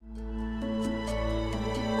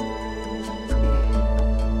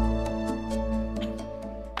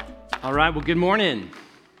right, well, good morning.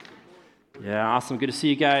 Yeah, awesome. Good to see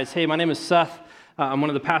you guys. Hey, my name is Seth. I'm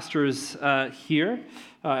one of the pastors here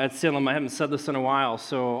at Salem. I haven't said this in a while,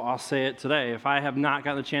 so I'll say it today. If I have not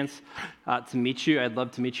gotten the chance to meet you, I'd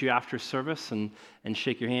love to meet you after service and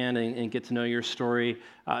shake your hand and get to know your story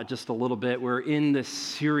just a little bit. We're in this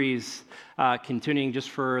series continuing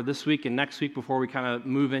just for this week and next week before we kind of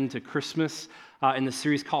move into Christmas. In the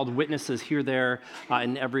series called Witnesses Here, There,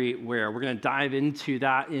 and Everywhere. We're going to dive into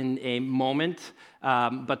that in a moment.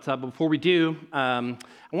 But before we do, I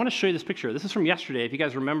want to show you this picture. This is from yesterday. If you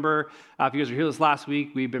guys remember, if you guys were here this last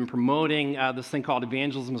week, we've been promoting this thing called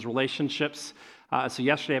Evangelism as Relationships. So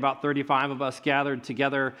yesterday, about 35 of us gathered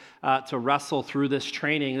together to wrestle through this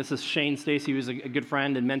training. This is Shane Stacy, who's a good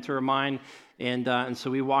friend and mentor of mine. And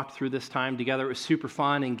so we walked through this time together. It was super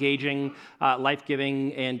fun, engaging,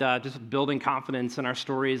 life-giving, and just building confidence in our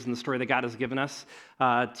stories and the story that God has given us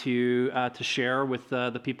to share with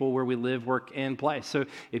the people where we live, work, and play. So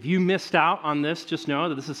if you missed out on this, just know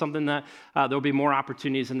that this is something that there'll be more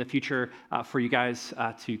opportunities in the future for you guys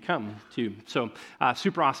to come to. So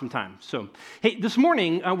super awesome time. So hey, this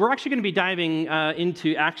morning, we're actually going to be diving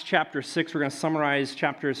into Acts chapter 6. We're going to summarize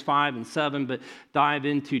chapters 5 and 7, but dive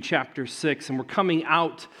into chapter 6. And we're coming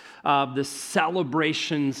out of this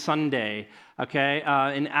Celebration Sunday, okay?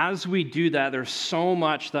 And as we do that, there's so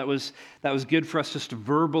much that was good for us just to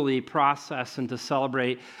verbally process and to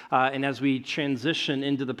celebrate. And as we transition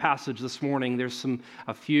into the passage this morning, there's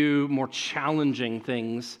a few more challenging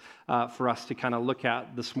things for us to kind of look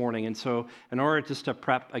at this morning. And so in order just to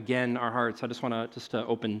prep again our hearts, I just want to just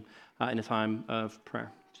open in a time of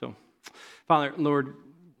prayer. So, Father, Lord,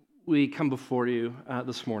 we come before you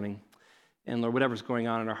this morning. And Lord, whatever's going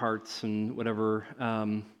on in our hearts and whatever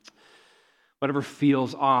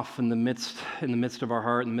feels off in the midst of our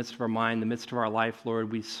heart, in the midst of our mind, in the midst of our life,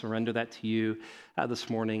 Lord, we surrender that to you this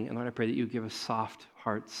morning. And Lord, I pray that you give us soft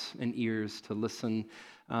hearts and ears to listen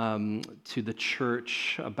to the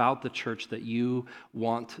church, about the church that you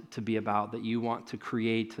want to be about, that you want to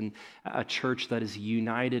create, and a church that is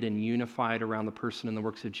united and unified around the person and the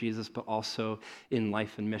works of Jesus, but also in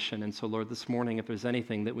life and mission. And so, Lord, this morning, if there's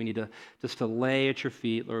anything that we need to lay at your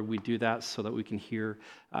feet, Lord, we do that so that we can hear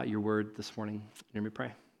your word this morning. Hear me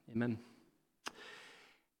pray. Amen.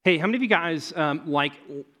 Hey, how many of you guys like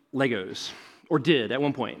Legos, or did at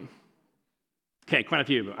one point? Okay, quite a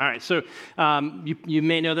few. All right, so you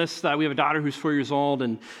may know this. We have a daughter who's 4 years old,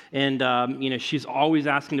 and she's always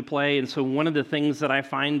asking to play. And so one of the things that I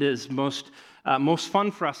find is most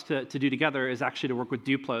fun for us to do together is actually to work with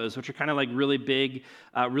Duplos, which are kind of like really big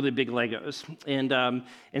Legos.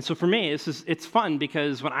 And so for me, it's fun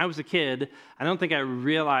because when I was a kid, I don't think I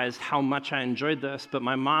realized how much I enjoyed this. But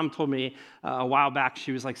my mom told me a while back,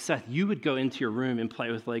 she was like, "Seth, you would go into your room and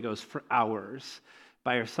play with Legos for hours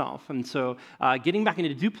by yourself." And so getting back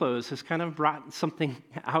into Duplos has kind of brought something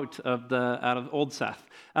out of old Seth.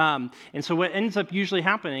 And so what ends up usually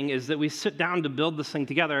happening is that we sit down to build this thing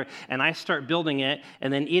together, and I start building it,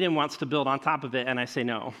 and then Eden wants to build on top of it, and I say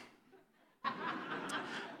no.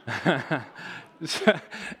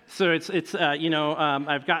 So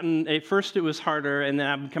I've gotten, at first it was harder, and then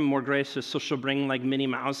I've become more gracious, so she'll bring like Minnie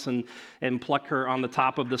Mouse and pluck her on the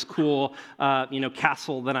top of this cool,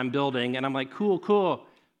 castle that I'm building, and I'm like, cool,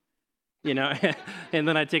 and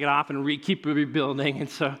then I take it off and keep rebuilding, and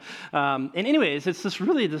so, and anyways, it's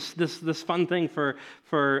this fun thing for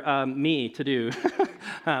me to do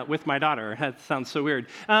with my daughter. That sounds so weird.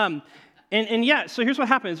 And yeah, so here's what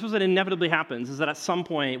happens. Here's what inevitably happens is that at some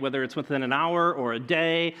point, whether it's within an hour or a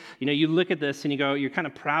day, you look at this and you go, you're kind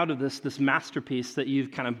of proud of this masterpiece that you've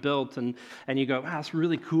kind of built, and you go, wow, it's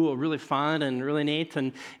really cool, really fun, and really neat.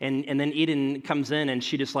 And then Eden comes in and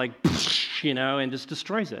she just like, and just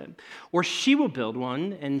destroys it. Or she will build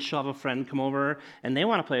one and she'll have a friend come over and they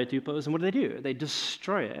want to play with Duplos, and what do? They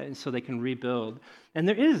destroy it, and so they can rebuild. And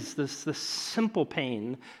there is this simple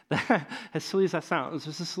pain, that, as silly as that sounds,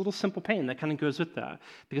 there's this little simple pain that kind of goes with that.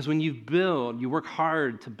 Because when you build, you work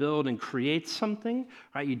hard to build and create something,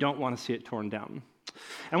 right? You don't want to see it torn down. And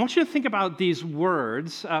I want you to think about these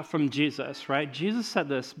words from Jesus, right? Jesus said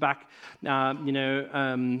this back,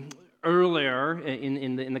 earlier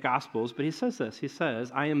in the Gospels, but he says this. He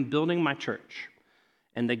says, "I am building my church,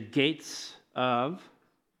 and the gates of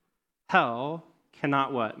hell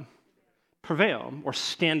cannot" what? Prevail or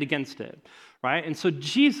stand against it, right? And so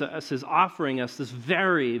Jesus is offering us this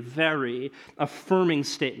very, very affirming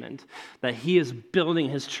statement that he is building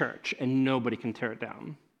his church and nobody can tear it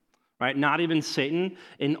down, right? Not even Satan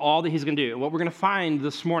in all that he's going to do. What we're going to find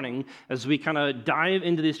this morning as we kind of dive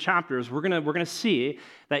into these chapters, we're going to see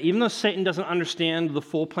that even though Satan doesn't understand the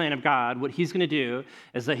full plan of God, what he's going to do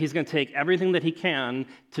is that he's going to take everything that he can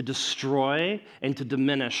to destroy and to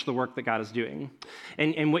diminish the work that God is doing.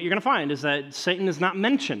 And what you're going to find is that Satan is not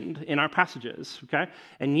mentioned in our passages, okay?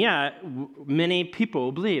 And yet, many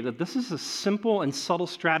people believe that this is a simple and subtle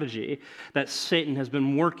strategy that Satan has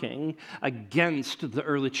been working against the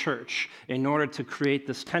early church in order to create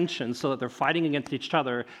this tension so that they're fighting against each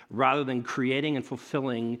other rather than creating and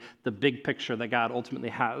fulfilling the big picture that God ultimately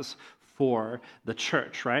has for the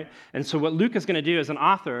church, right? And so what Luke is going to do as an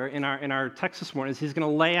author in our text this morning is he's going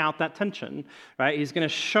to lay out that tension, right? He's going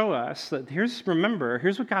to show us that here's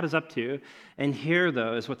what God is up to, and here,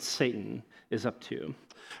 though, is what Satan is up to,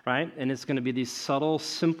 right? And it's going to be these subtle,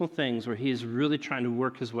 simple things where he's really trying to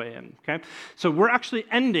work his way in, okay? So we're actually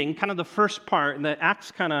ending kind of the first part, and the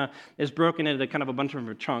Acts kind of is broken into kind of a bunch of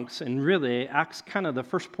different chunks, and really, Acts kind of the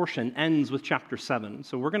first portion ends with chapter 7.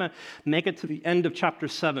 So we're going to make it to the end of chapter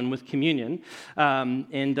 7 with communion. But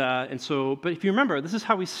if you remember, this is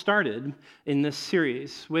how we started in this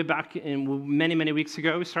series. Way back in many, many weeks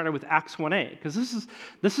ago, we started with Acts 1:8, because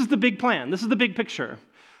this is the big plan. This is the big picture.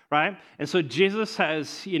 Right? And so Jesus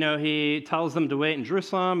has, he tells them to wait in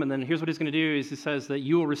Jerusalem, and then here's what he's going to do is he says that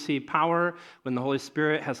you will receive power when the Holy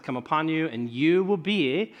Spirit has come upon you, and you will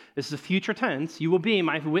be, this is a future tense, you will be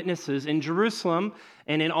my witnesses in Jerusalem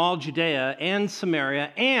and in all Judea and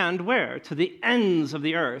Samaria, and where? To the ends of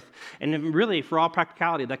the earth. And really, for all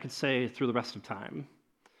practicality, that could say through the rest of time.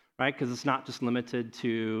 Right? Because it's not just limited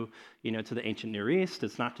to the ancient Near East.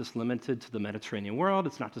 It's not just limited to the Mediterranean world.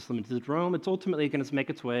 It's not just limited to Rome. It's ultimately going to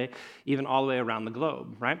make its way even all the way around the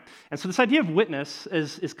globe, right? And so this idea of witness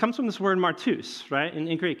comes from this word martus, right,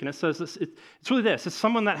 in Greek. And it says it's really this. It's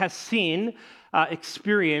someone that has seen,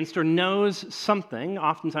 experienced, or knows something.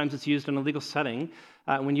 Oftentimes it's used in a legal setting.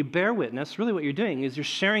 When you bear witness, really what you're doing is you're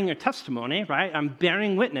sharing your testimony, right? I'm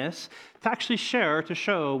bearing witness to actually share, to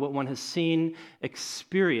show what one has seen,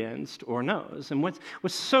 experienced, or knows. And what's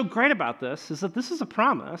so great about this is that this is a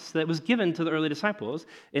promise that was given to the early disciples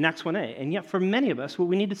in Acts 1:8. And yet for many of us, what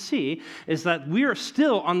we need to see is that we are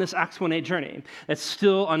still on this Acts 1:8 journey. It's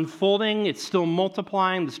still unfolding. It's still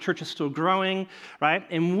multiplying. This church is still growing, right?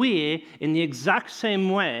 And we, in the exact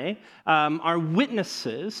same way, are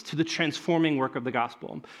witnesses to the transforming work of the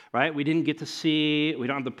gospel, right? We don't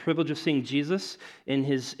have the privilege of seeing Jesus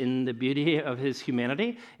in the beauty of his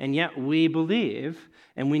humanity, and yet we believe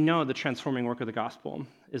and we know the transforming work of the gospel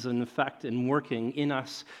is in effect in working in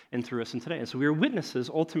us and through us in today. And so we are witnesses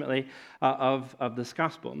ultimately of this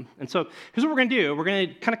gospel. And so here's what we're going to do. We're going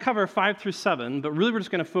to kind of cover 5 through 7, but really we're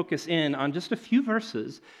just going to focus in on just a few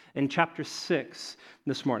verses in chapter 6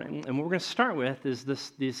 this morning. And what we're going to start with is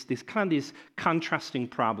these contrasting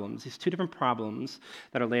problems, these two different problems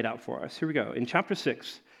that are laid out for us. Here we go. In chapter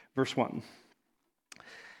 6, verse 1.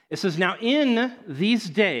 It says, now in these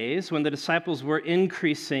days when the disciples were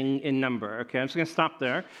increasing in number. Okay, I'm just going to stop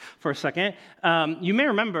there for a second. You may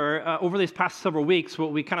remember over these past several weeks,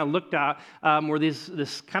 what we kind of looked at were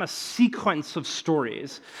this kind of sequence of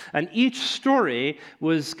stories. And each story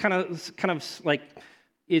was kind of like,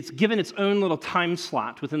 it's given its own little time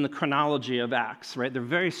slot within the chronology of Acts, right? They're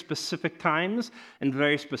very specific times and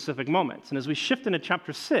very specific moments. And as we shift into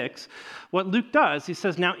chapter 6, what Luke does, he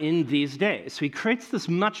says, now in these days. So he creates this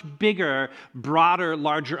much bigger, broader,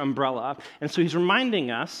 larger umbrella. And so he's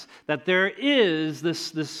reminding us that there is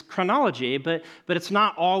this chronology, but it's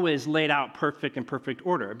not always laid out in perfect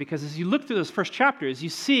order. Because as you look through those first chapters, you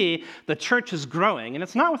see the church is growing. And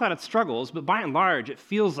it's not without its struggles, but by and large, it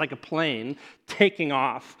feels like a plane taking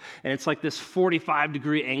off, and it's like this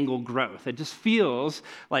 45-degree angle growth. It just feels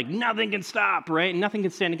like nothing can stop, right? Nothing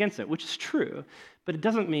can stand against it, which is true, but it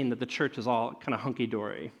doesn't mean that the church is all kind of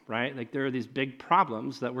hunky-dory, right? Like there are these big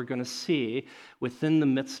problems that we're going to see within the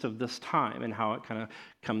midst of this time and how it kind of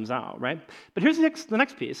comes out, right? But here's the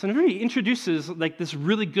next piece, and it really introduces like this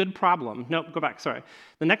really good problem. No, go back, sorry.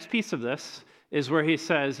 The next piece of this is where he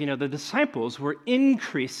says, the disciples were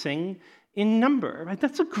increasing in number, right?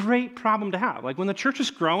 That's a great problem to have. Like when the church is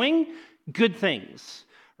growing, good things,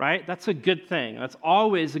 right? That's a good thing. That's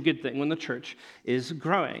always a good thing when the church is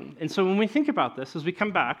growing. And so when we think about this, as we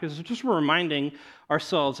come back, is just we're reminding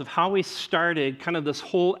ourselves of how we started kind of this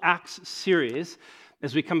whole Acts series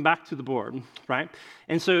as we come back to the board, right?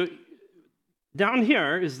 And so down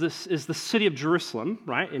here is the city of Jerusalem,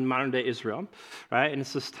 right, in modern-day Israel, right? And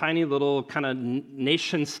it's this tiny little kind of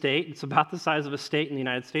nation state. It's about the size of a state in the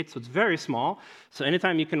United States, so it's very small. So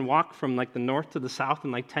anytime you can walk from like the north to the south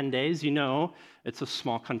in like 10 days, it's a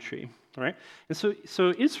small country, right? And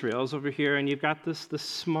so Israel is over here, and you've got this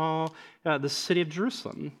small, the city of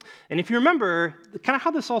Jerusalem. And if you remember, kind of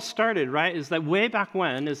how this all started, right, is that way back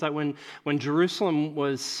when Jerusalem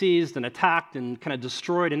was seized and attacked and kind of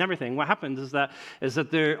destroyed and everything, what happens is that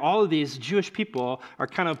all of these Jewish people are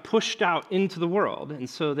kind of pushed out into the world. And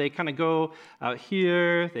so they kind of go out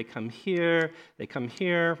here, they come here,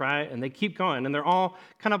 right? And they keep going. And they're all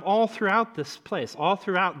kind of all throughout this place, all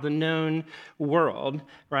throughout the known world,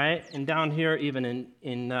 right? And down here, even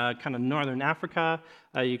in kind of northern Africa,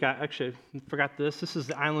 you got, actually, I forgot this. This is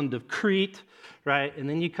the island of Crete, right? And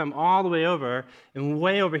then you come all the way over, and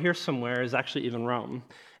way over here somewhere is actually even Rome.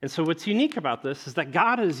 And so what's unique about this is that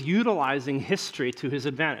God is utilizing history to his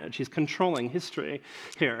advantage. He's controlling history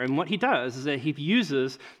here. And what he does is that he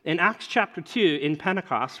uses, in Acts chapter 2, in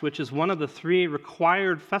Pentecost, which is one of the 3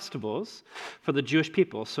 required festivals for the Jewish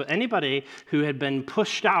people. So anybody who had been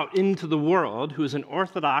pushed out into the world, who was an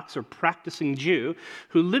Orthodox or practicing Jew,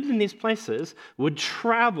 who lived in these places, would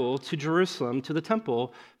travel to Jerusalem, to the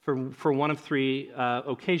temple, for one of 3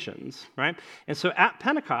 occasions, right? And so at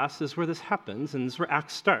Pentecost is where this happens, and this is where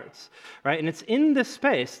Acts starts, right? And it's in this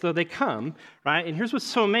space, though they come, right? And here's what's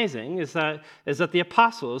so amazing is that the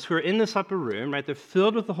apostles who are in this upper room, right, they're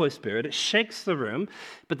filled with the Holy Spirit. It shakes the room,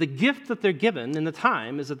 but the gift that they're given in the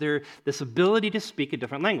time is that they're this ability to speak a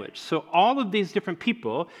different language. So all of these different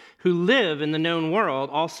people who live in the known world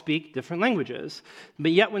all speak different languages.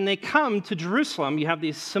 But yet when they come to Jerusalem, you have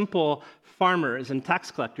these simple farmers and tax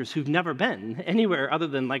collectors who've never been anywhere other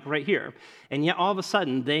than like right here. And yet all of a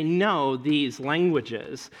sudden they know these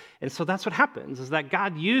languages. And so that's what happens, is that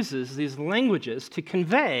God uses these languages to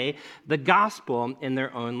convey the gospel in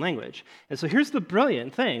their own language. And so here's the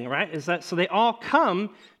brilliant thing, right, is that so they all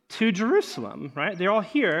come to Jerusalem, right? They're all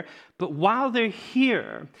here, but while they're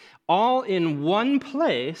here, all in one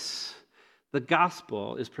place, the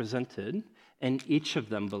gospel is presented, and each of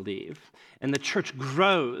them believe. And the church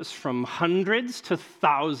grows from hundreds to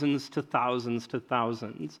thousands to thousands to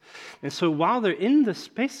thousands. And so while they're in this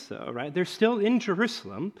space, though, right, they're still in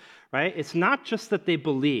Jerusalem, right? It's not just that they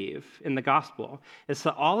believe in the gospel. It's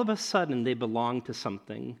that all of a sudden they belong to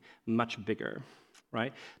something much bigger,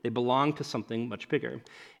 right? They belong to something much bigger.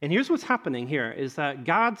 And here's what's happening here, is that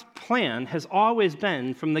God's plan has always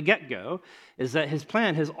been, from the get-go, is that his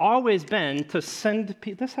plan has always been to send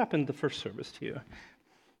people. This happened the first service to you.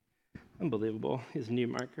 Unbelievable, his new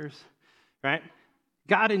markers, right?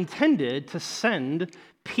 God intended to send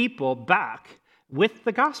people back with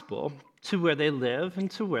the gospel to where they live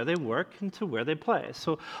and to where they work and to where they play.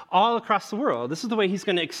 So all across the world, this is the way he's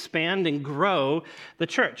going to expand and grow the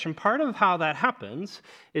church. And part of how that happens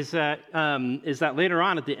is that later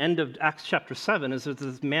on at the end of Acts chapter 7 is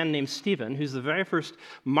this man named Stephen, who's the very first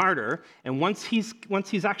martyr. And once he's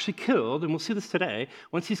actually killed, and we'll see this today,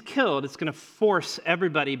 once he's killed, it's going to force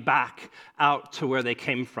everybody back out to where they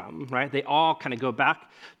came from, right? They all kind of go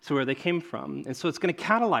back to where they came from. And so it's going to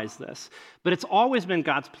catalyze this. But it's always been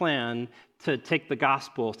God's plan to take the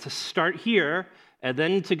gospel, to start here, and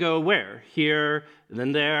then to go where? Here, and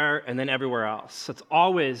then there, and then everywhere else. It's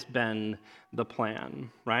always been the plan,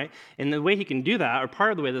 right? And the way he can do that, or part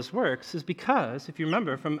of the way this works, is because, if you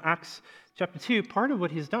remember from Acts chapter 2, part of what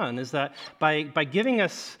he's done is that by giving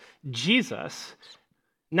us Jesus,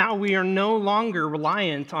 now we are no longer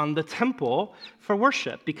reliant on the temple for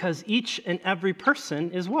worship, because each and every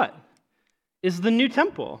person is what? Is the new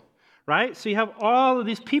temple, right? So you have all of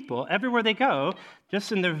these people, everywhere they go,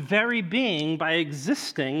 just in their very being, by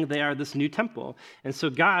existing, they are this new temple. And so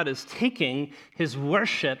God is taking his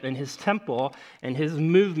worship and his temple and his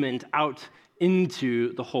movement out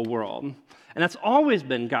into the whole world. And that's always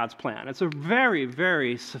been God's plan. It's a very,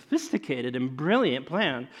 very sophisticated and brilliant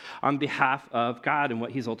plan on behalf of God and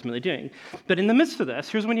what he's ultimately doing. But in the midst of this,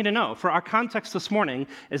 here's what we need to know. For our context this morning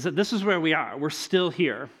is that this is where we are. We're still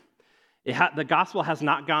here. The gospel has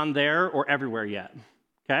not gone there or everywhere yet,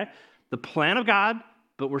 okay? The plan of God,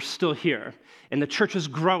 but we're still here. And the church is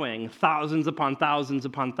growing, thousands upon thousands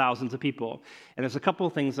upon thousands of people. And there's a couple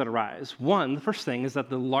of things that arise. One, the first thing is that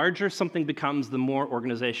the larger something becomes, the more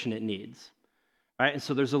organization it needs. Right? And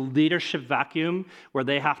so there's a leadership vacuum where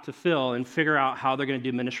they have to fill and figure out how they're going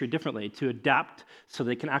to do ministry differently to adapt so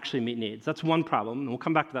they can actually meet needs. That's one problem, and we'll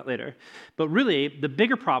come back to that later. But really, the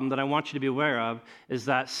bigger problem that I want you to be aware of is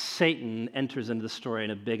that Satan enters into the story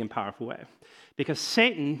in a big and powerful way. Because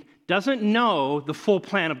Satan doesn't know the full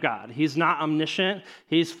plan of God. He's not omniscient.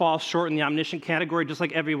 He falls short in the omniscient category just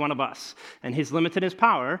like every one of us. And he's limited in his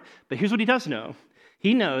power, but here's what he does know.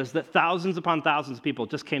 He knows that thousands upon thousands of people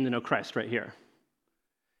just came to know Christ right here.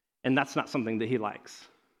 And that's not something that he likes.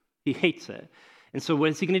 He hates it. And so what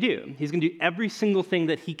is he going to do? He's going to do every single thing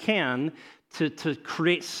that he can to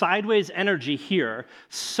create sideways energy here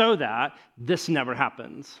so that this never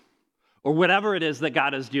happens. Or whatever it is that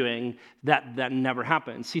God is doing, that never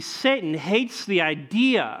happens. See, Satan hates the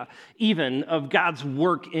idea even of God's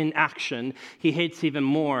work in action. He hates even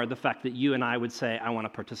more the fact that you and I would say, I want to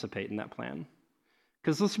participate in that plan.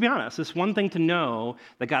 Because let's be honest, it's one thing to know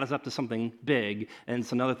that God is up to something big, and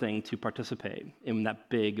it's another thing to participate in that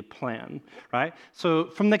big plan, right? So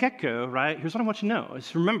from the get-go, right, here's what I want you to know.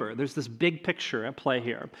 Is remember, there's this big picture at play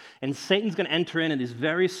here, and Satan's going to enter in these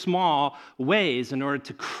very small ways in order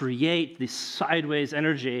to create this sideways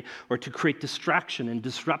energy or to create distraction and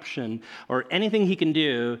disruption or anything he can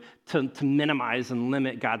do to minimize and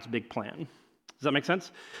limit God's big plan. Does that make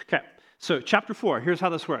sense? Okay. So chapter 4, here's how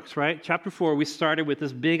this works, right? Chapter 4, we started with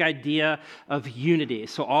this big idea of unity.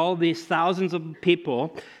 So all these thousands of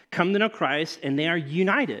people come to know Christ, and they are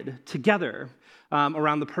united together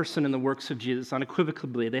around the person and the works of Jesus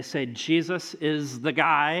unequivocally. They say Jesus is the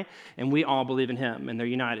guy, and we all believe in him, and they're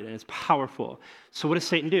united, and it's powerful. So what does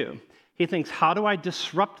Satan do? He thinks, how do I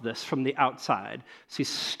disrupt this from the outside? So he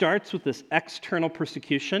starts with this external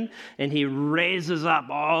persecution, and he raises up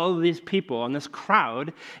all of these people and this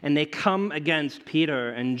crowd, and they come against Peter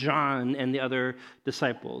and John and the other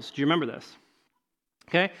disciples. Do you remember this?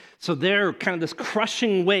 Okay? So they're kind of this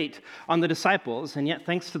crushing weight on the disciples, and yet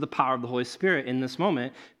thanks to the power of the Holy Spirit in this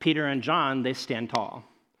moment, Peter and John, they stand tall.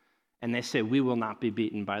 And they say, we will not be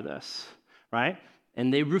beaten by this, right?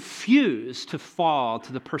 And they refuse to fall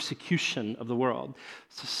to the persecution of the world.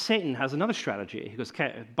 So Satan has another strategy. He goes,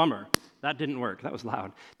 okay, bummer. That didn't work. That was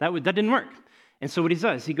loud. That didn't work. And so what he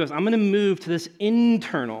does, he goes, I'm going to move to this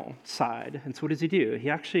internal side. And so what does he do?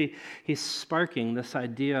 He's sparking this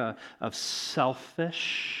idea of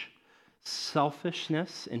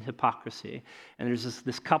selfishness and hypocrisy. And there's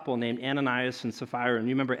this couple named Ananias and Sapphira, and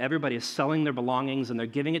you remember everybody is selling their belongings and they're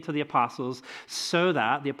giving it to the apostles so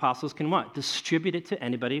that the apostles can what? Distribute it to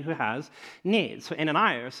anybody who has need. So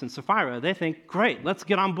Ananias and Sapphira, they think, great, let's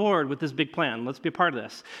get on board with this big plan. Let's be a part of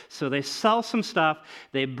this. So they sell some stuff,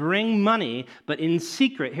 they bring money, but in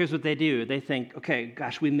secret, here's what they do. They think, okay,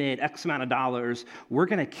 gosh, we made X amount of dollars. We're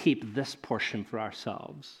going to keep this portion for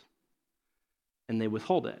ourselves. And they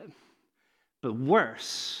withhold it. But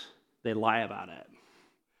worse, they lie about it,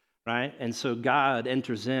 right? And so God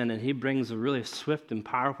enters in and he brings a really swift and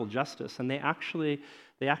powerful justice, and they actually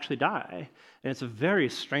die. And it's a very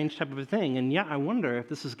strange type of a thing. And yet I wonder if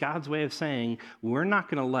this is God's way of saying, we're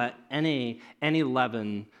not going to let any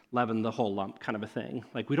leaven the whole lump kind of a thing.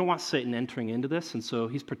 Like, we don't want Satan entering into this, and so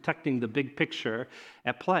he's protecting the big picture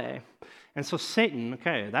at play. And so Satan,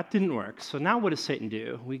 okay, that didn't work. So now what does Satan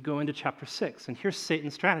do? We go into chapter 6, and here's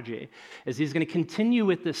Satan's strategy, is he's going to continue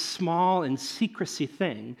with this small and secrecy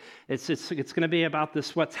thing. It's going to be about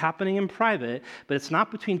this, what's happening in private, but it's not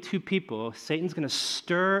between two people. Satan's going to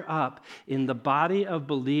stir up in the body of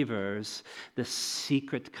believers this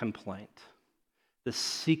secret complaint, the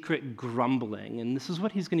secret grumbling. And this is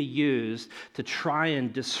what he's going to use to try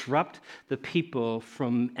and disrupt the people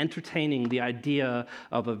from entertaining the idea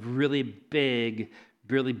of a really big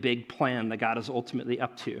plan that God is ultimately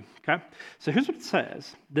up to. Okay? So here's what it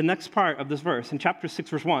says. The next part of this verse, in chapter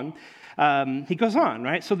 6, verse 1, he goes on,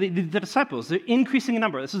 right? So the disciples, they're increasing in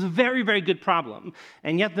number. This is a very, very good problem.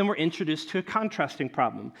 And yet then we're introduced to a contrasting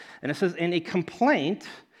problem. And it says, and a complaint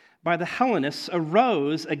by the Hellenists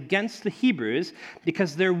arose against the Hebrews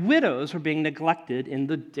because their widows were being neglected in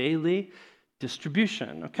the daily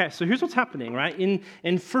distribution. Okay, so here's what's happening, right?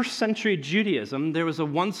 In first century Judaism, there was a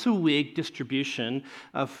once-a-week distribution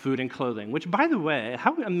of food and clothing, which, by the way,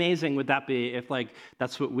 how amazing would that be if, like,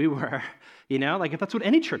 that's what we were, you know? Like, if that's what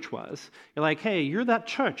any church was. You're like, hey, you're that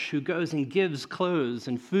church who goes and gives clothes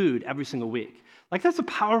and food every single week. Like, that's a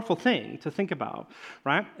powerful thing to think about,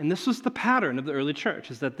 right? And this was the pattern of the early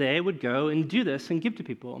church, is that they would go and do this and give to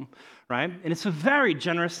people, right? And it's a very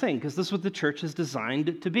generous thing, because this is what the church is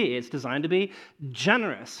designed to be. It's designed to be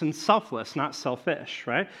generous and selfless, not selfish,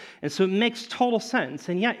 right? And so it makes total sense.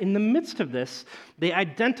 And yet, in the midst of this, they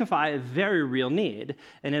identify a very real need.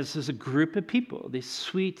 And as there's a group of people, these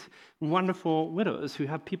sweet, wonderful widows who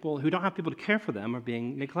don't have people to care for them are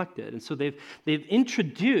being neglected. And so they've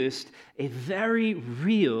introduced a very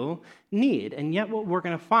real need. And yet what we're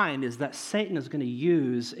going to find is that Satan is going to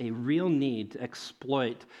use a real need to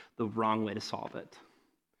exploit the wrong way to solve it.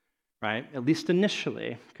 right? At least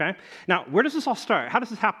initially, okay? Now, where does this all start? How does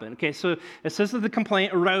this happen? Okay, so it says that the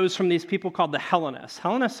complaint arose from these people called the Hellenists.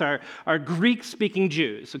 Hellenists are Greek-speaking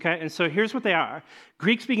Jews, okay? And so here's what they are.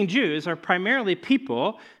 Greek-speaking Jews are primarily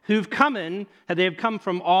people who've they have come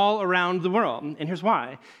from all around the world. And here's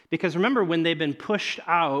why. Because remember, when they've been pushed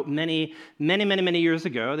out many years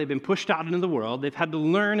ago, they've been pushed out into the world, they've had to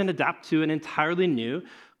learn and adapt to an entirely new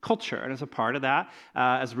culture. And as a part of that,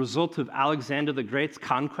 as a result of Alexander the Great's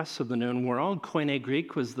conquest of the known world, Koine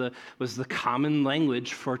Greek was the common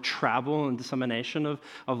language for travel and dissemination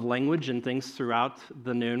of language and things throughout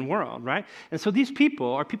the known world, right? And so these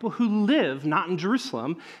people are people who live not in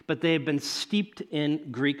Jerusalem, but they have been steeped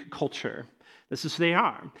in Greek culture. This is who they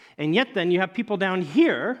are. And yet then you have people down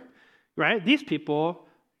here, right? These people,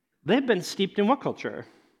 they've been steeped in what culture?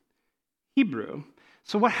 Hebrew.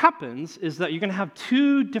 So what happens is that you're going to have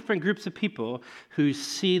two different groups of people who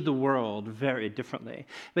see the world very differently.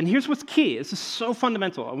 But here's what's key. This is so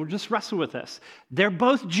fundamental, and we'll just wrestle with this. They're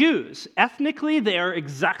both Jews. Ethnically, they are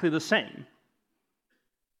exactly the same.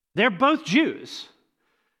 They're both Jews.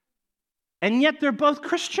 And yet they're both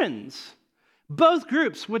Christians. Both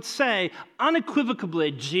groups would say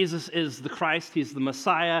unequivocally Jesus is the Christ, he's the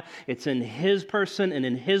Messiah. It's in his person and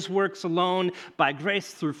in his works alone, by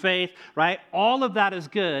grace through faith, right? All of that is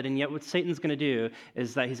good, and yet what Satan's going to do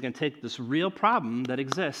is that he's going to take this real problem that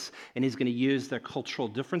exists and he's going to use their cultural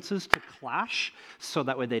differences to clash so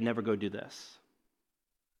that way they never go do this.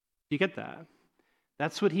 Do you get that?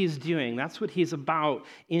 That's what he's doing. That's what he's about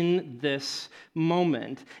in this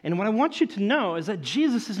moment. And what I want you to know is that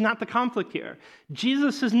Jesus is not the conflict here.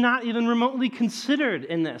 Jesus is not even remotely considered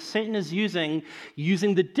in this. Satan is using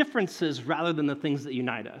the differences rather than the things that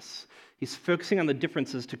unite us. He's focusing on the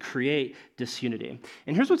differences to create disunity.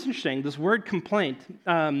 And here's what's interesting. This word complaint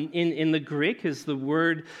in the Greek is the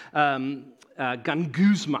word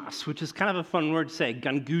gangusmas, which is kind of a fun word to say.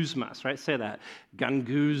 Gangusmas, right? Say that.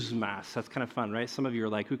 Gangusmas. That's kind of fun, right? Some of you are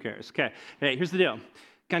like, who cares? Okay, hey, here's the deal.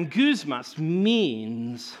 Gangusmas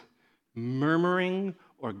means murmuring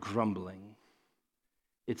or grumbling.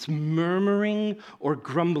 It's murmuring or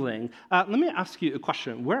grumbling. Let me ask you a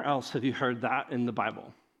question. Where else have you heard that in the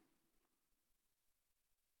Bible?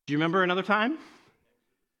 Do you remember another time?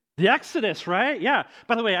 The Exodus, right? Yeah.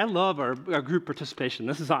 By the way, I love our group participation.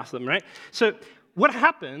 This is awesome, right? So what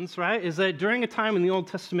happens, right, is that during a time in the Old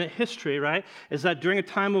Testament history, right, is that during a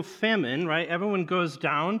time of famine, right, everyone goes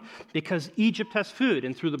down because Egypt has food.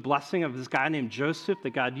 And through the blessing of this guy named Joseph that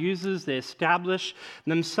God uses, they establish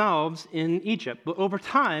themselves in Egypt. But over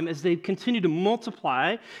time, as they continue to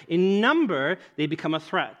multiply in number, they become a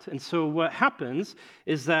threat. And so what happens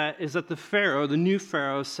is that the Pharaoh, the new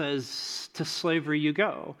Pharaoh, says, to slavery you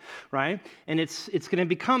go, right? And it's going to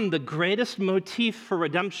become the greatest motif for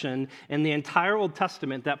redemption in the entire Old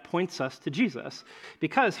Testament that points us to Jesus.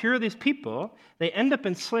 Because here are these people, they end up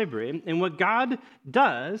in slavery, and what God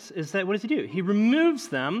does is that, what does he do? He removes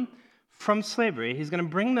them from slavery. He's going to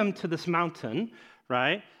bring them to this mountain,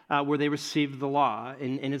 right, where they receive the law.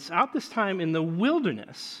 And it's out this time in the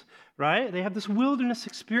wilderness, right? They have this wilderness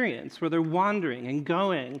experience where they're wandering and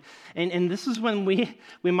going. And this is when we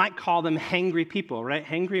might call them hangry people, right?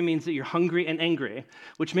 Hangry means that you're hungry and angry,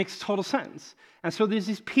 which makes total sense. And so there's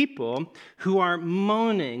these people who are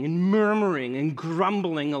moaning and murmuring and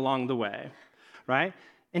grumbling along the way, right?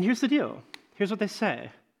 And here's the deal. Here's what they say.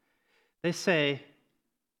 They say,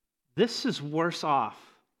 this is worse off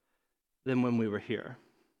than when we were here.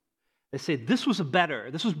 They say, this was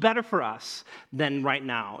better for us than right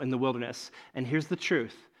now in the wilderness. And here's the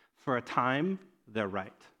truth. For a time, they're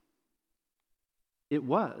right. It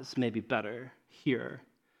was maybe better here,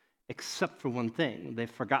 except for one thing. They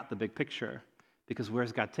forgot the big picture, because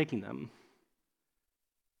where's God taking them?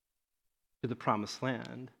 To the promised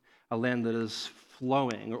land, a land that is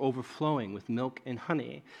flowing or overflowing with milk and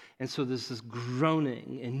honey. And so there's this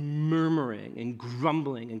groaning and murmuring and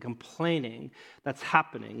grumbling and complaining that's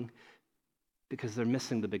happening because they're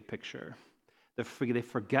missing the big picture. They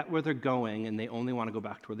forget where they're going, and they only want to go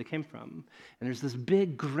back to where they came from. And there's this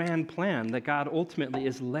big, grand plan that God ultimately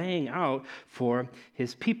is laying out for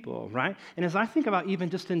his people, right? And as I think about even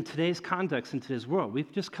just in today's context, in today's world,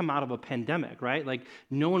 we've just come out of a pandemic, right? Like,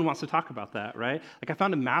 no one wants to talk about that, right? Like, I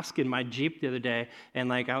found a mask in my Jeep the other day, and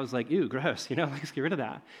like, I was like, ew, gross, let's get rid of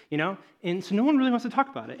that, And so no one really wants to talk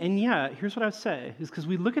about it. And yeah, here's what I would say, is because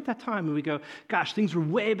we look at that time and we go, gosh, things were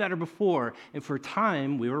way better before, and for a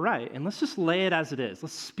time, we were right. And let's just lay it as it is.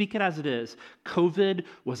 Let's speak it as it is. COVID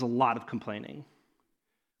was a lot of complaining.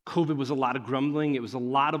 COVID was a lot of grumbling. It was a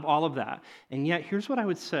lot of all of that. And yet, here's what I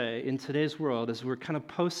would say in today's world as we're kind of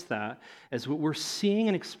post that, as what we're seeing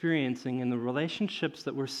and experiencing in the relationships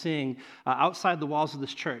that we're seeing outside the walls of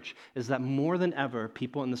this church is that more than ever,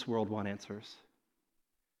 people in this world want answers.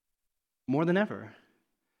 More than ever.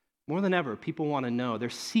 More than ever, people want to know. They're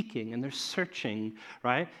seeking and they're searching,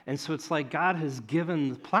 right? And so it's like God has given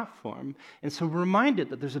the platform. And so we're reminded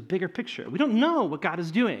that there's a bigger picture. We don't know what God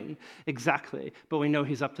is doing exactly, but we know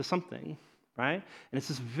he's up to something, right? And it's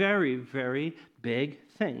this very, very big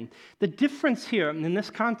thing. The difference here in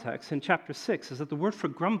this context in chapter 6 is that the word for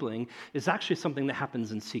grumbling is actually something that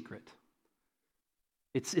happens in secret.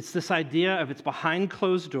 It's this idea of it's behind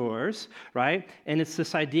closed doors, right? And it's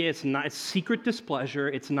this idea, it's secret displeasure,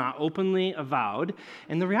 it's not openly avowed.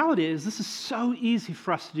 And the reality is this is so easy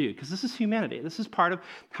for us to do because this is humanity. This is part of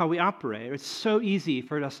how we operate. It's so easy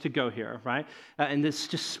for us to go here, right? And this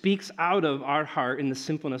just speaks out of our heart in the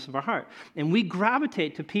sinfulness of our heart. And we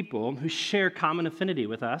gravitate to people who share common affinity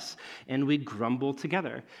with us and we grumble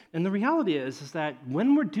together. And the reality is that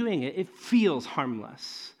when we're doing it, it feels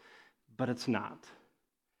harmless, but it's not.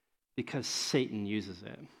 Because Satan uses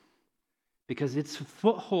it. Because it's a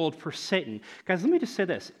foothold for Satan. Guys, let me just say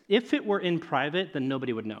this. If it were in private, then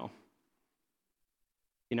nobody would know.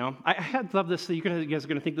 You know, I love this. You guys are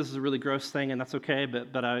going to think this is a really gross thing, and that's okay,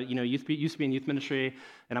 but used to be in youth ministry,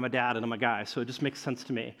 and I'm a dad, and I'm a guy, so it just makes sense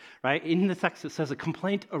to me, right? In the text, it says a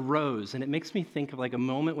complaint arose, and it makes me think of like a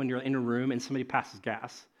moment when you're in a room and somebody passes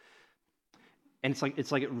gas. And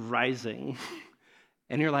it's like it rising.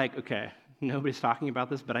 And you're like, okay, nobody's talking about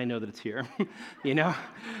this, but I know that it's here. You know,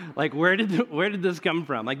 like where did this come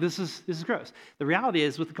from? Like this is gross. The reality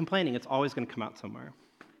is, with the complaining, it's always going to come out somewhere,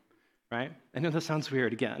 right? I know that sounds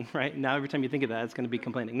weird again, right? Now every time you think of that, it's going to be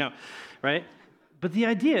complaining. No, right? But the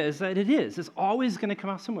idea is that it's always going to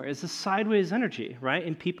come out somewhere. It's a sideways energy, right?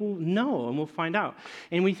 And people know, and we'll find out.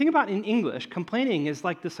 And when you think about in English, complaining is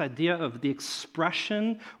like this idea of the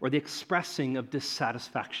expression or the expressing of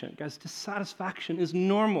dissatisfaction. Guys, dissatisfaction is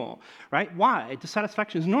normal, right? Why?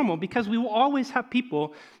 Dissatisfaction is normal because we will always have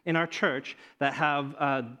people in our church that have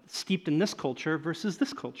steeped in this culture versus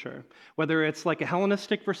this culture. Whether it's like a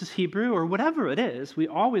Hellenistic versus Hebrew or whatever it is, we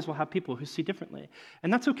always will have people who see differently.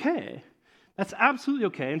 And that's okay. That's absolutely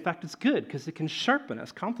okay. In fact, it's good because it can sharpen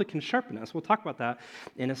us. Conflict can sharpen us. We'll talk about that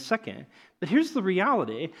in a second. But here's the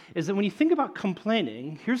reality, is that when you think about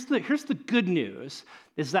complaining, here's the good news,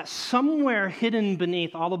 is that somewhere hidden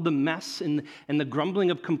beneath all of the mess and the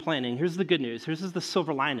grumbling of complaining, here's the good news, here's the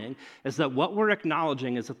silver lining, is that what we're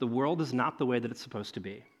acknowledging is that the world is not the way that it's supposed to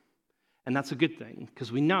be. And that's a good thing,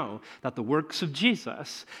 because we know that the works of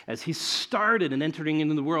Jesus, as he started and entering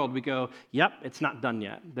into the world, we go, yep, it's not done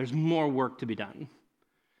yet. There's more work to be done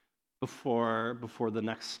before the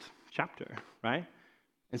next chapter, right?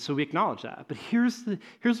 And so we acknowledge that. But here's the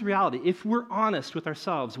reality. If we're honest with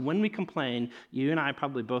ourselves, when we complain, you and I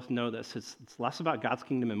probably both know this, it's less about God's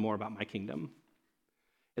kingdom and more about my kingdom.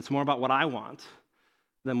 It's more about what I want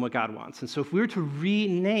than what God wants. And so if we were to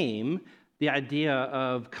rename the idea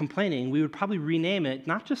of complaining, we would probably rename it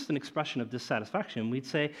not just an expression of dissatisfaction. We'd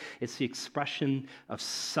say it's the expression of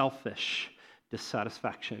selfish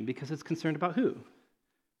dissatisfaction because it's concerned about who?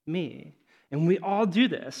 Me. And we all do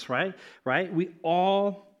this, right? We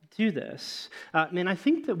all do this. And I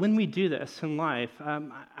think that when we do this in life,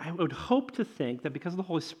 I would hope to think that because of the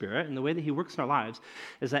Holy Spirit and the way that he works in our lives,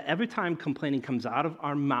 is that every time complaining comes out of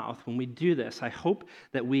our mouth, when we do this, I hope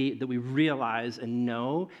that we realize and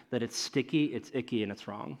know that it's sticky, it's icky, and it's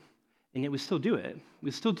wrong. And yet we still do it.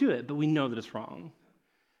 We still do it, but we know that it's wrong.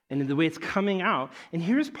 And the way it's coming out, and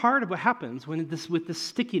here's part of what happens with this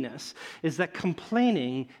stickiness, is that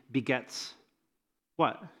complaining begets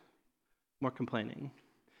what? More complaining.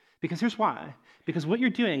 Because here's why. Because what you're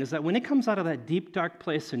doing is that when it comes out of that deep, dark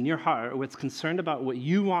place in your heart where it's concerned about what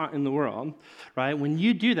you want in the world, right? When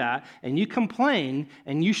you do that and you complain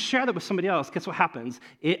and you share that with somebody else, guess what happens?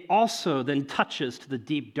 It also then touches to the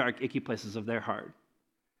deep, dark, icky places of their heart.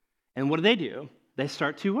 And what do? They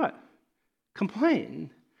start to what?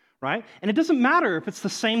 Complain. Right? And it doesn't matter if it's the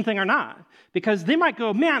same thing or not, because they might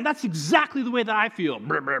go, man, that's exactly the way that I feel.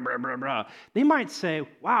 Blah, blah, blah, blah, blah. They might say,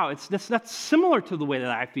 wow, that's similar to the way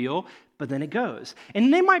that I feel, but then it goes.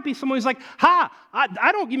 And they might be someone who's like, I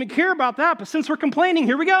don't even care about that, but since we're complaining,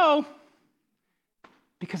 here we go.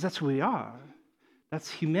 Because that's who we are.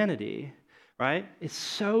 That's humanity. right? It's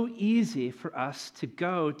so easy for us to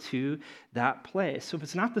go to that place. So if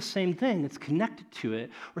it's not the same thing, it's connected to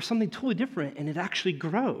it, or something totally different, and it actually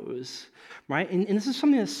grows, right? And this is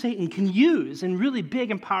something that Satan can use in really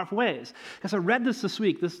big and powerful ways. As I read this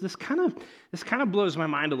week, this kind of blows my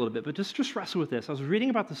mind a little bit, but just wrestle with this. I was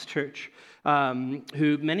reading about this church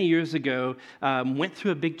who many years ago went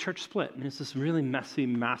through a big church split, and it's this really messy,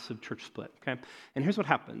 massive church split, okay? And here's what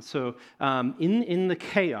happened. So in the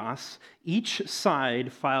chaos, each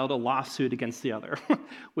side filed a lawsuit against the other,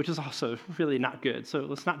 which is also really not good. So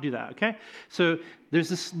let's not do that, okay? So there's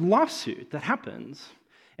this lawsuit that happens.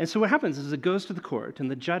 And so what happens is it goes to the court,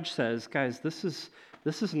 and the judge says, guys, this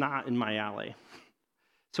is not in my alley.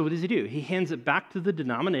 So what does he do? He hands it back to the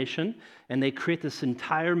denomination, and they create this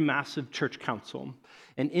entire massive church council.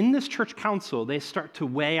 And in this church council, they start to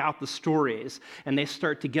weigh out the stories, and they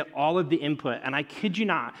start to get all of the input. And I kid you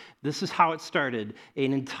not, this is how it started.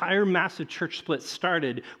 An entire massive church split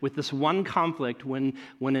started with this one conflict when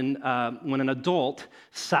an adult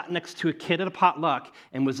sat next to a kid at a potluck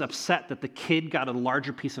and was upset that the kid got a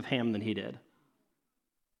larger piece of ham than he did.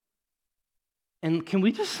 And can we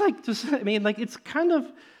it's kind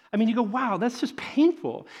of, you go, wow, that's just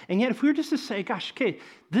painful. And yet if we were just to say, gosh, okay,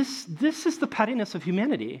 this is the pettiness of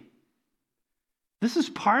humanity. This is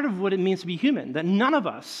part of what it means to be human, that none of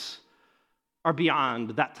us are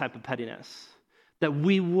beyond that type of pettiness, that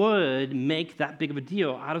we would make that big of a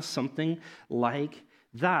deal out of something like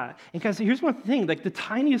that. And guys, here's one thing, the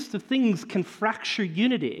tiniest of things can fracture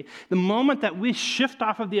unity. The moment that we shift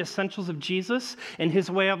off of the essentials of Jesus and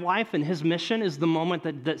his way of life and his mission is the moment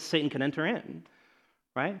that Satan can enter in,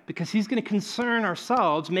 right? Because he's going to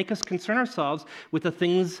make us concern ourselves with the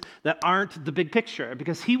things that aren't the big picture,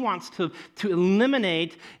 because he wants to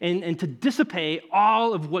eliminate and to dissipate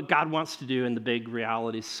all of what God wants to do in the big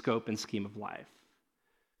reality, scope, and scheme of life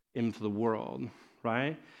into the world,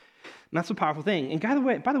 right? And that's a powerful thing. And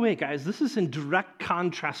by the way, guys, this is in direct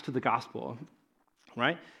contrast to the gospel,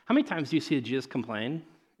 right? How many times do you see Jesus complain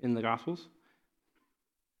in the Gospels?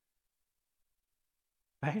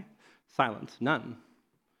 Right? Silence, none.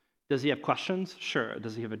 Does he have questions? Sure.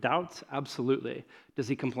 Does he have doubts? Absolutely. Does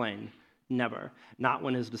he complain? Never. Not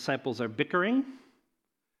when his disciples are bickering,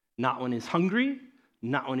 not when he's hungry,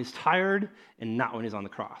 not when he's tired, and not when he's on the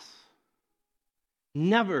cross.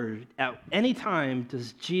 Never at any time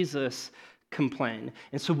does Jesus complain.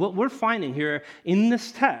 And so what we're finding here in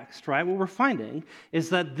this text, right, what we're finding is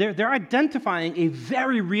that they're identifying a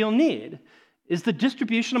very real need. Is the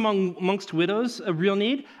distribution amongst widows a real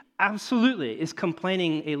need? Absolutely. Is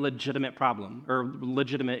complaining a legitimate problem or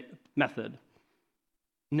legitimate method?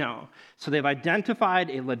 No. So they've identified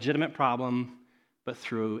a legitimate problem, but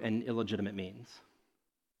through an illegitimate means.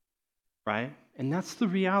 Right? And that's the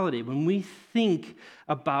reality when we think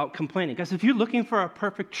about complaining. Guys, if you're looking for a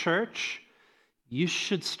perfect church, you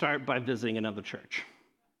should start by visiting another church,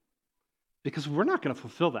 because we're not going to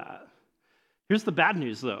fulfill that. Here's the bad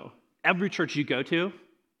news, though. Every church you go to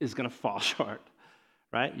is going to fall short,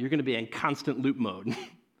 right? You're going to be in constant loop mode,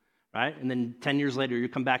 right? And then 10 years later, you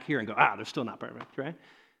come back here and go, they're still not perfect, right?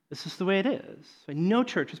 This is the way it is. No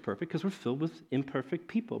church is perfect because we're filled with imperfect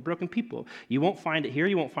people, broken people. You won't find it here.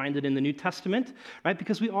 You won't find it in the New Testament, right?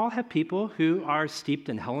 Because we all have people who are steeped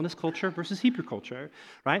in Hellenist culture versus Hebrew culture,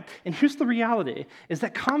 right? And here's the reality, is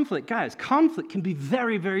that conflict can be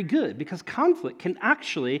very, very good, because conflict can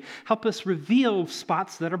actually help us reveal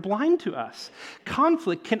spots that are blind to us.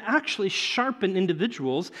 Conflict can actually sharpen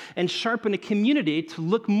individuals and sharpen a community to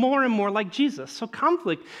look more and more like Jesus. So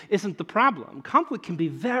conflict isn't the problem. Conflict can be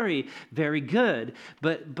very, very good,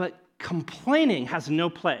 but complaining has no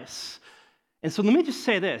place. And so let me just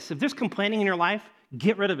say this. If there's complaining in your life,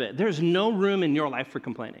 get rid of it. There's no room in your life for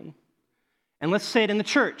complaining. And let's say it in the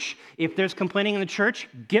church. If there's complaining in the church,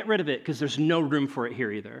 get rid of it, because there's no room for it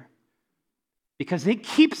here either. Because it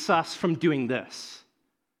keeps us from doing this.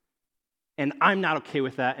 And I'm not okay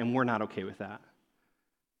with that, and we're not okay with that.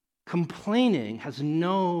 Complaining has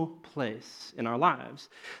no place in our lives.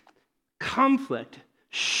 Conflict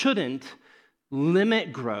shouldn't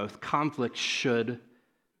limit growth. Conflict should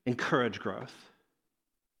encourage growth,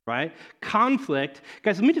 right? Conflict,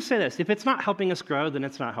 guys, let me just say this. If it's not helping us grow, then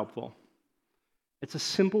it's not helpful. It's a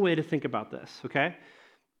simple way to think about this, okay?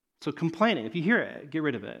 So complaining, if you hear it, get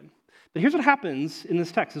rid of it. But here's what happens in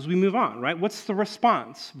this text as we move on, right? What's the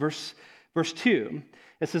response? Verse 2.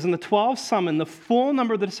 It says, and the 12 summoned the full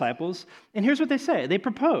number of the disciples, and here's what they say. They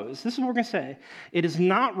propose. This is what we're going to say. It is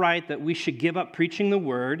not right that we should give up preaching the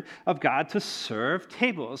word of God to serve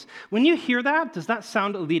tables. When you hear that, does that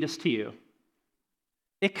sound elitist to you?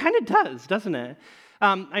 It kind of does, doesn't it?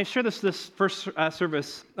 I shared this first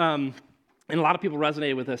service. And a lot of people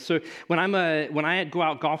resonated with this. So when I go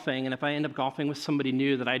out golfing, and if I end up golfing with somebody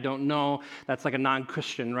new that I don't know, that's like a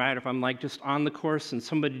non-Christian, right? If I'm like just on the course and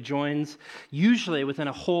somebody joins, usually within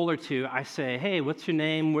a hole or two, I say, hey, what's your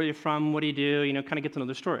name? Where are you from? What do you do? Kind of get to know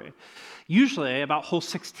their story. Usually about hole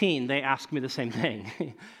 16, they ask me the same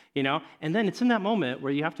thing, And then it's in that moment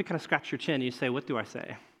where you have to kind of scratch your chin and you say, what do I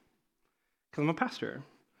say? Because I'm a pastor.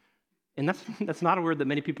 And that's not a word that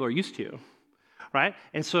many people are used to. Right?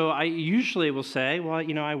 And so I usually will say, well,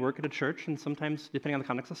 I work at a church, and sometimes, depending on the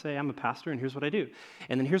context, I'll say, I'm a pastor, and here's what I do.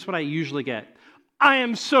 And then here's what I usually get. I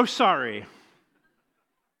am so sorry.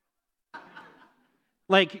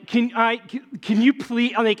 Like, can you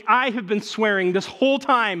please, like, I have been swearing this whole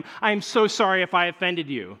time, I am so sorry if I offended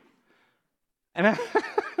you. And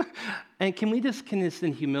can this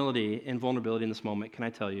in humility and vulnerability in this moment, can I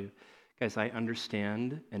tell you, guys, I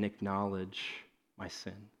understand and acknowledge my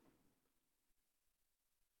sin.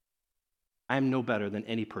 I am no better than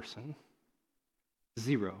any person.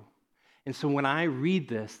 Zero. And so when I read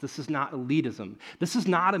this is not elitism. This is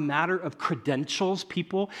not a matter of credentials,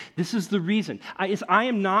 people. This is the reason. I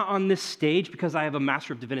am not on this stage because I have a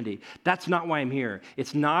Master of Divinity. That's not why I'm here.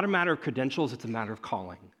 It's not a matter of credentials, it's a matter of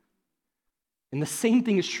calling. And the same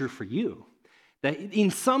thing is true for you. That in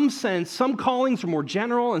some sense, some callings are more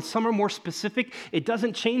general and some are more specific. It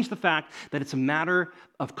doesn't change the fact that it's a matter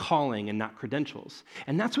of calling and not credentials.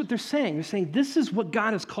 And that's what they're saying. They're saying, this is what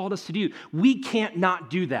God has called us to do. We can't not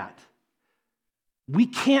do that. We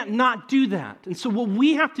can't not do that. And so what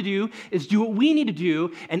we have to do is do what we need to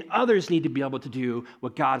do, and others need to be able to do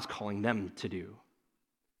what God is calling them to do.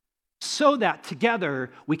 So that together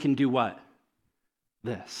we can do what?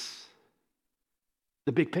 This.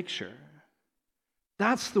 The big picture.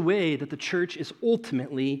 That's the way that the church is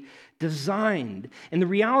ultimately designed. And the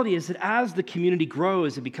reality is that as the community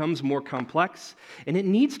grows, it becomes more complex, and it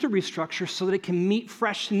needs to restructure so that it can meet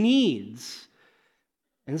fresh needs.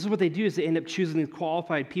 And this is what they do, is they end up choosing these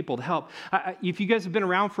qualified people to help. If you guys have been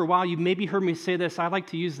around for a while, you've maybe heard me say this. I like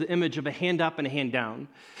to use the image of a hand up and a hand down.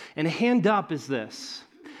 And a hand up is this.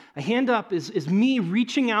 A hand up is me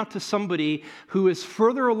reaching out to somebody who is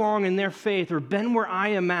further along in their faith or been where I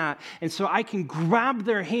am at, and so I can grab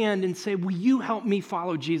their hand and say, will you help me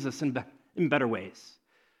follow Jesus in better ways?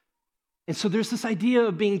 And so there's this idea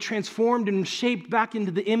of being transformed and shaped back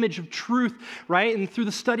into the image of truth, right? And through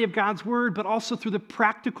the study of God's word, but also through the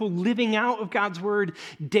practical living out of God's word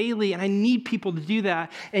daily. And I need people to do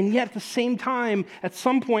that. And yet at the same time, at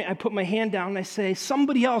some point, I put my hand down and I say,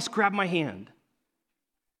 somebody else grab my hand.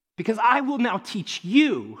 Because I will now teach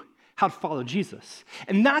you how to follow Jesus.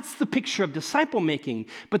 And that's the picture of disciple making.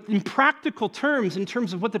 But in practical terms, in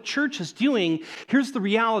terms of what the church is doing, here's the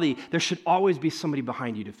reality. There should always be somebody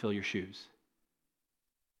behind you to fill your shoes.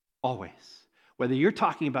 Always. Whether you're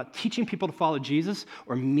talking about teaching people to follow Jesus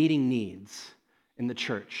or meeting needs in the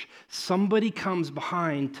church, somebody comes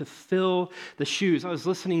behind to fill the shoes. I was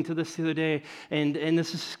listening to this the other day, and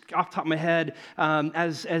this is off the top of my head.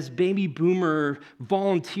 As baby boomer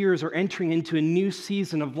volunteers are entering into a new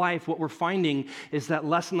season of life, what we're finding is that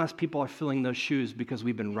less and less people are filling those shoes because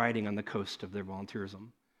we've been riding on the coast of their volunteerism.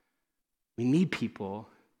 We need people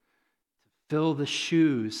to fill the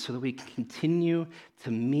shoes so that we can continue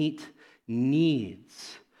to meet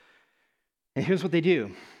needs. And here's what they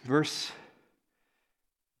do. Verse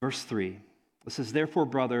 3, it says, therefore,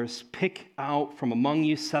 brothers, pick out from among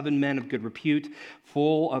you 7 men of good repute,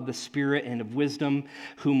 full of the Spirit and of wisdom,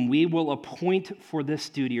 whom we will appoint for this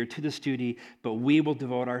duty or to this duty, but we will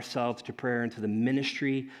devote ourselves to prayer and to the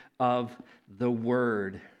ministry of the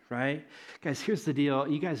word. Right? Guys, here's the deal.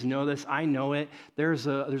 You guys know this. I know it. There's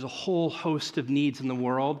a whole host of needs in the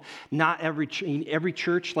world. Not every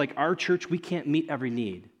church, like our church, we can't meet every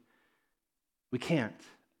need. We can't.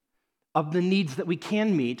 Of the needs that we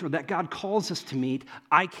can meet or that God calls us to meet,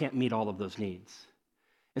 I can't meet all of those needs.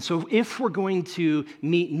 And so if we're going to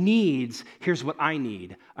meet needs, here's what I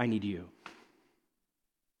need. I need you.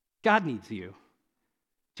 God needs you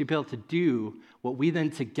to be able to do what we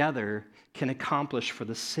then together can accomplish for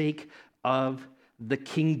the sake of the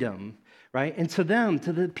kingdom, right? And to them,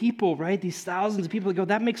 to the people, right, these thousands of people that go,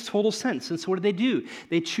 that makes total sense. And so what do?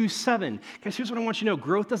 They choose 7. Guys, here's what I want you to know.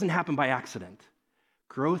 Growth doesn't happen by accident.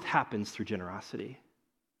 Growth happens through generosity.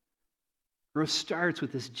 Growth starts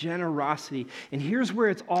with this generosity. And here's where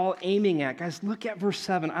it's all aiming at. Guys, look at verse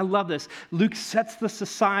 7. I love this. Luke sets this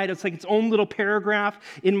aside. It's like its own little paragraph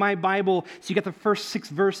in my Bible. So you got the first 6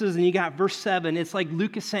 verses and you got verse 7. It's like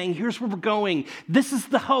Luke is saying, here's where we're going. This is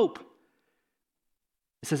the hope.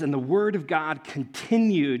 It says, and the word of God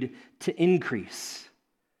continued to increase.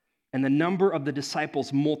 And the number of the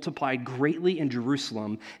disciples multiplied greatly in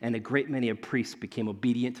Jerusalem, and a great many of priests became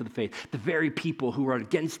obedient to the faith. The very people who were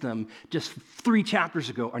against them just 3 chapters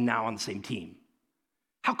ago are now on the same team.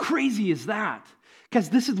 How crazy is that? Because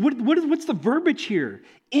this is what's the verbiage here?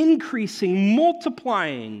 Increasing,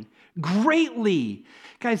 multiplying, greatly.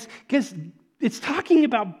 Guys, because it's talking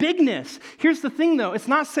about bigness. Here's the thing, though. It's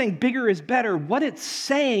not saying bigger is better. What it's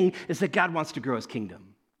saying is that God wants to grow his kingdom.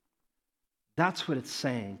 That's what it's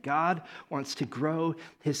saying. God wants to grow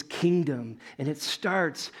his kingdom, and it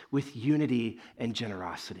starts with unity and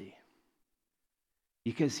generosity.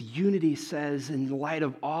 Because unity says, in light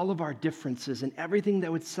of all of our differences and everything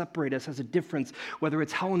that would separate us as a difference, whether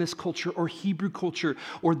it's Hellenist culture or Hebrew culture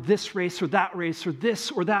or this race or this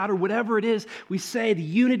or that or whatever it is, we say the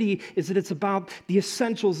unity is that it's about the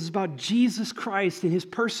essentials. It's about Jesus Christ and his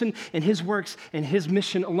person and his works and his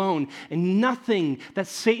mission alone. And nothing that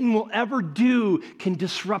Satan will ever do can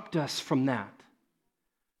disrupt us from that.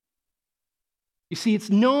 You see, it's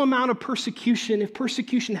no amount of persecution, if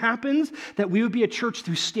persecution happens, that we would be a church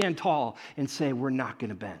who stand tall and say, we're not going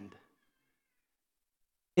to bend.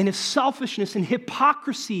 And if selfishness and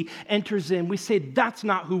hypocrisy enters in, we say, that's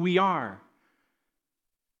not who we are.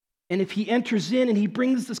 And if he enters in and he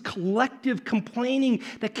brings this collective complaining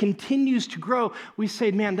that continues to grow, we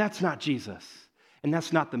say, man, that's not Jesus. And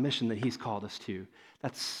that's not the mission that he's called us to.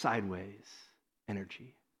 That's sideways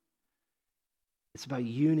energy. It's about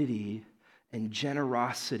unity and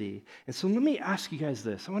generosity. And so let me ask you guys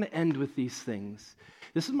this. I want to end with these things.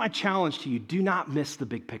 This is my challenge to you. Do not miss the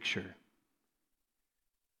big picture.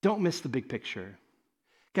 Don't miss the big picture.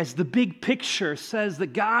 Guys, the big picture says that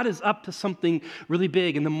God is up to something really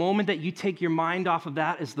big. And the moment that you take your mind off of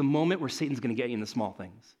that is the moment where Satan's going to get you in the small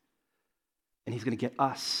things. And he's going to get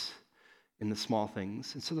us in the small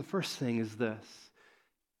things. And so the first thing is this.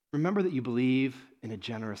 Remember that you believe in a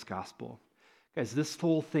generous gospel. Guys, this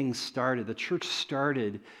whole thing started, the church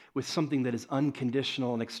started with something that is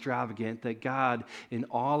unconditional and extravagant, that God, in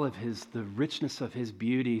all of the richness of his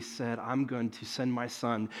beauty, said, I'm going to send my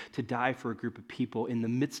son to die for a group of people in the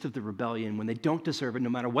midst of the rebellion. When they don't deserve it, no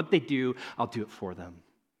matter what they do, I'll do it for them.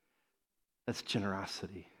 That's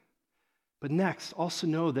generosity. But next, also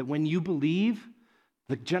know that when you believe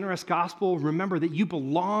the generous gospel, remember that you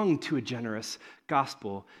belong to a generous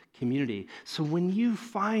gospel community. So when you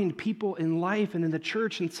find people in life and in the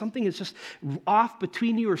church and something is just off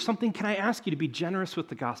between you or something, can I ask you to be generous with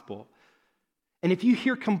the gospel? And if you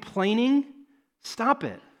hear complaining, stop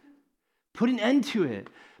it. Put an end to it,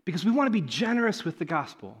 because we want to be generous with the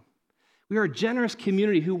gospel. We are a generous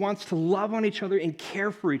community who wants to love on each other and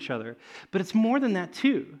care for each other. But it's more than that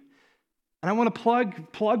too. And I want to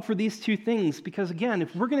plug for these 2 things, because again,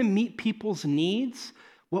 if we're going to meet people's needs,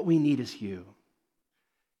 what we need is you.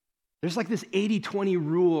 There's like this 80-20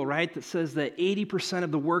 rule, right, that says that 80% of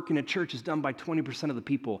the work in a church is done by 20% of the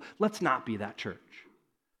people. Let's not be that church.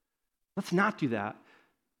 Let's not do that.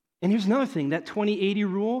 And here's another thing, that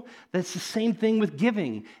 20-80 rule, that's the same thing with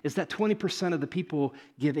giving, is that 20% of the people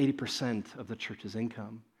give 80% of the church's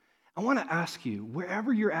income. I want to ask you,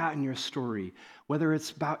 wherever you're at in your story, whether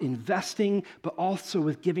it's about investing, but also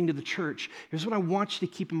with giving to the church, here's what I want you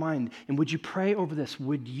to keep in mind. And would you pray over this?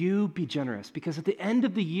 Would you be generous? Because at the end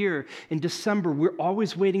of the year, in December, we're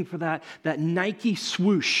always waiting for that Nike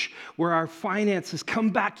swoosh where our finances come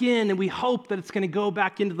back in and we hope that it's going to go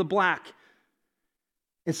back into the black.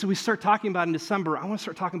 And so we start talking about it in December. I want to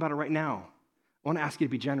start talking about it right now. I want to ask you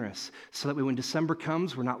to be generous so that when December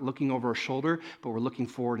comes, we're not looking over our shoulder, but we're looking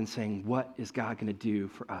forward and saying, what is God going to do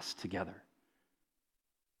for us together?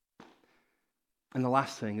 And the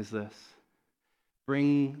last thing is this.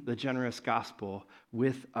 Bring the generous gospel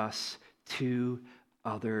with us to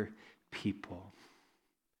other people.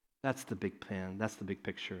 That's the big plan. That's the big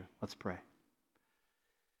picture. Let's pray.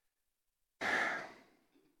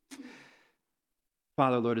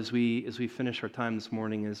 Father, Lord, as we finish our time this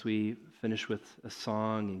morning, as we finish with a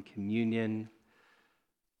song and communion,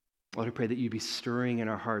 Lord, I pray that you be stirring in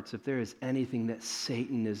our hearts. If there is anything that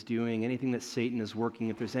Satan is doing, anything that Satan is working,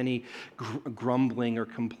 if there's any grumbling or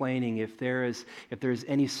complaining, if there's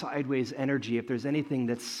any sideways energy, if there's anything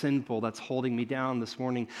that's sinful that's holding me down this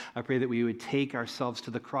morning, I pray that we would take ourselves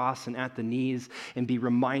to the cross and at the knees and be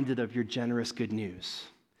reminded of your generous good news.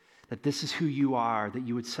 That this is who you are, that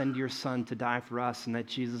you would send your son to die for us, and that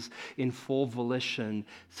Jesus, in full volition,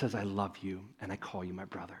 says, I love you, and I call you my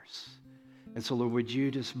brothers. And so, Lord, would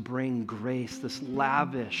you just bring grace, this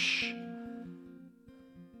lavish,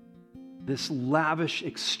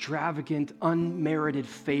 extravagant, unmerited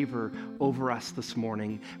favor over us this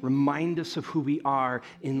morning. Remind us of who we are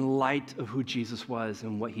in light of who Jesus was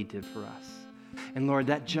and what he did for us. And Lord,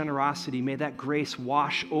 that generosity, may that grace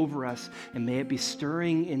wash over us, and may it be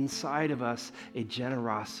stirring inside of us a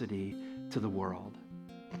generosity to the world.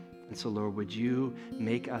 And so, Lord, would you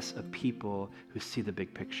make us a people who see the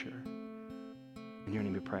big picture? In your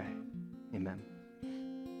name we pray. Amen.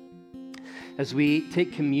 As we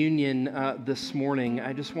take communion this morning,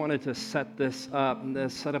 I just wanted to set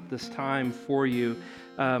up this time for you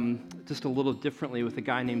just a little differently with a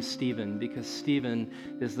guy named Stephen, because Stephen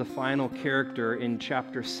is the final character in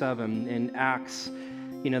chapter 7 in Acts.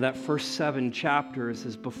 You know, that first 7 chapters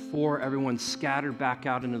is before everyone's scattered back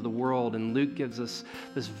out into the world, and Luke gives us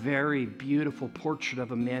this very beautiful portrait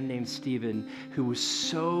of a man named Stephen who was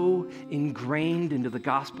so ingrained into the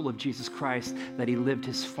gospel of Jesus Christ that he lived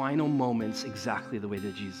his final moments exactly the way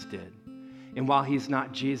that Jesus did. And while he's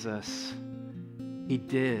not Jesus, he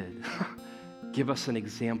did give us an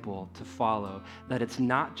example to follow, that it's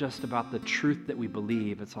not just about the truth that we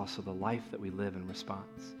believe, it's also the life that we live in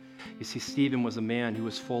response. You see, Stephen was a man who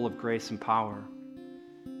was full of grace and power.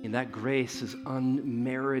 And that grace is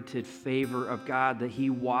unmerited favor of God that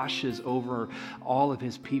he washes over all of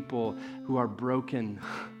his people who are broken.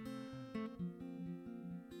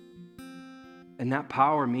 And that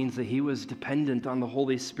power means that he was dependent on the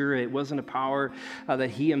Holy Spirit. It wasn't a power that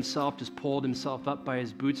he himself just pulled himself up by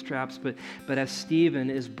his bootstraps. But as Stephen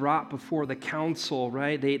is brought before the council,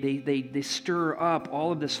 right, they stir up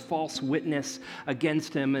all of this false witness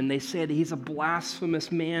against him. And they say that he's a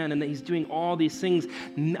blasphemous man and that he's doing all these things,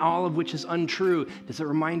 all of which is untrue. Does it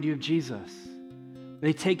remind you of Jesus?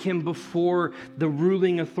 They take him before the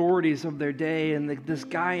ruling authorities of their day. And this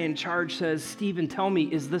guy in charge says, Stephen, tell me,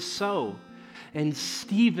 is this so? And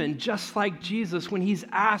Stephen, just like Jesus, when he's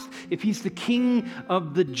asked if he's the king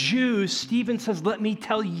of the Jews, Stephen says, let me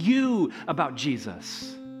tell you about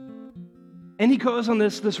Jesus. And he goes on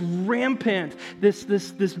this rampant, this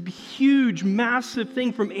huge, massive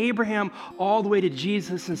thing from Abraham all the way to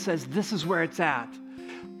Jesus and says, this is where it's at.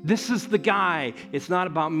 This is the guy. It's not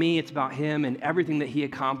about me, it's about him and everything that he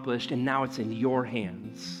accomplished, and now it's in your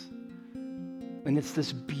hands. And it's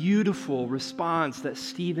this beautiful response that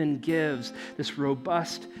Stephen gives, this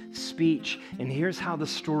robust speech. And here's how the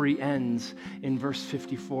story ends in verse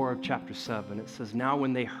 54 of chapter 7. It says, now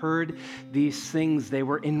when they heard these things, they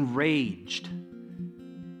were enraged,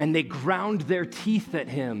 and they ground their teeth at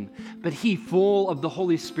him. But he, full of the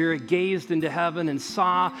Holy Spirit, gazed into heaven and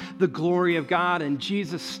saw the glory of God and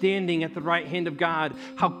Jesus standing at the right hand of God.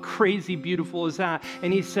 How crazy beautiful is that?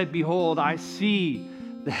 And he said, behold, I see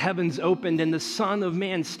the heavens opened and the Son of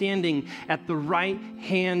Man standing at the right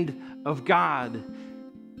hand of God.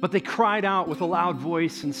 But they cried out with a loud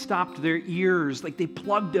voice and stopped their ears, like they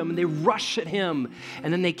plugged him, and they rushed at him.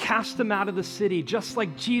 And then they cast him out of the city, just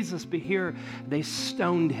like Jesus, but here they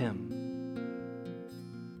stoned him.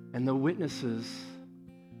 And the witnesses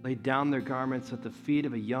laid down their garments at the feet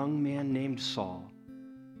of a young man named Saul.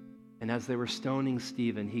 And as they were stoning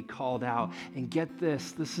Stephen, he called out, and get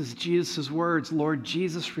this is Jesus' words, Lord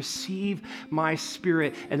Jesus, receive my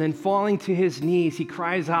spirit. And then falling to his knees, he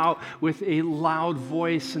cries out with a loud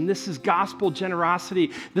voice. And this is gospel generosity.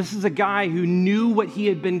 This is a guy who knew what he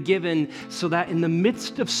had been given, so that in the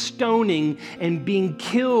midst of stoning and being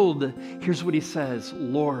killed, here's what he says,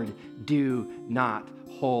 Lord, do not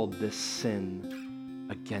hold this sin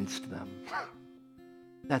against them.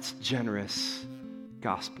 That's generous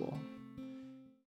gospel.